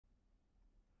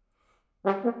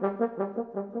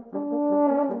Caravan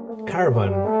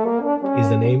is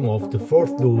the name of the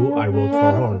fourth duo I wrote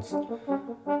for horns.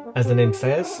 As the name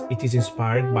says, it is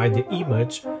inspired by the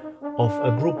image of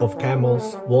a group of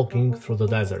camels walking through the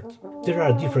desert. There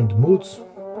are different moods,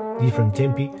 different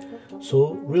tempi,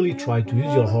 so really try to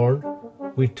use your horn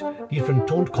with different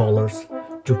tone colors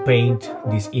to paint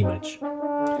this image.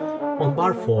 On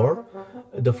bar 4,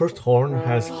 the first horn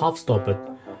has half stopped.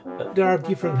 There are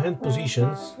different hand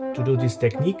positions to do this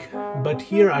technique, but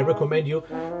here I recommend you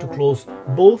to close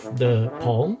both the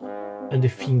palm and the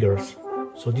fingers.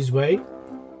 So this way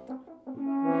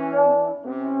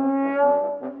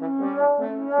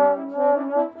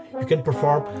you can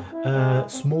perform a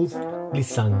smooth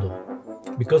glissando.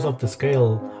 Because of the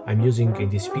scale I'm using in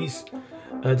this piece,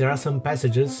 there are some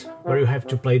passages where you have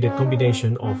to play the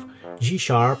combination of G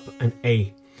sharp and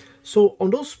A. So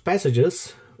on those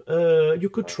passages you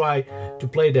could try to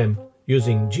play them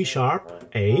using G sharp,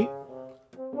 A,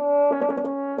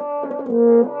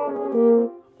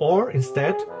 or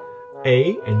instead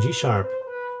A and G sharp.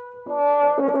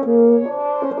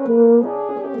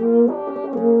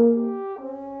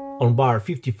 On bar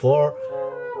 54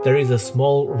 there is a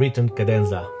small written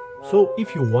cadenza, so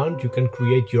if you want you can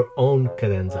create your own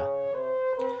cadenza.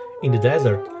 In the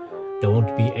desert there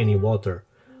won't be any water,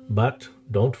 but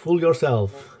don't fool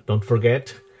yourself, don't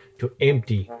forget to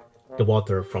empty the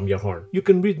water from your horn. You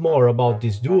can read more about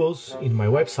these duos in my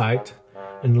website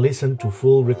and listen to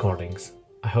full recordings.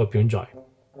 I hope you enjoy.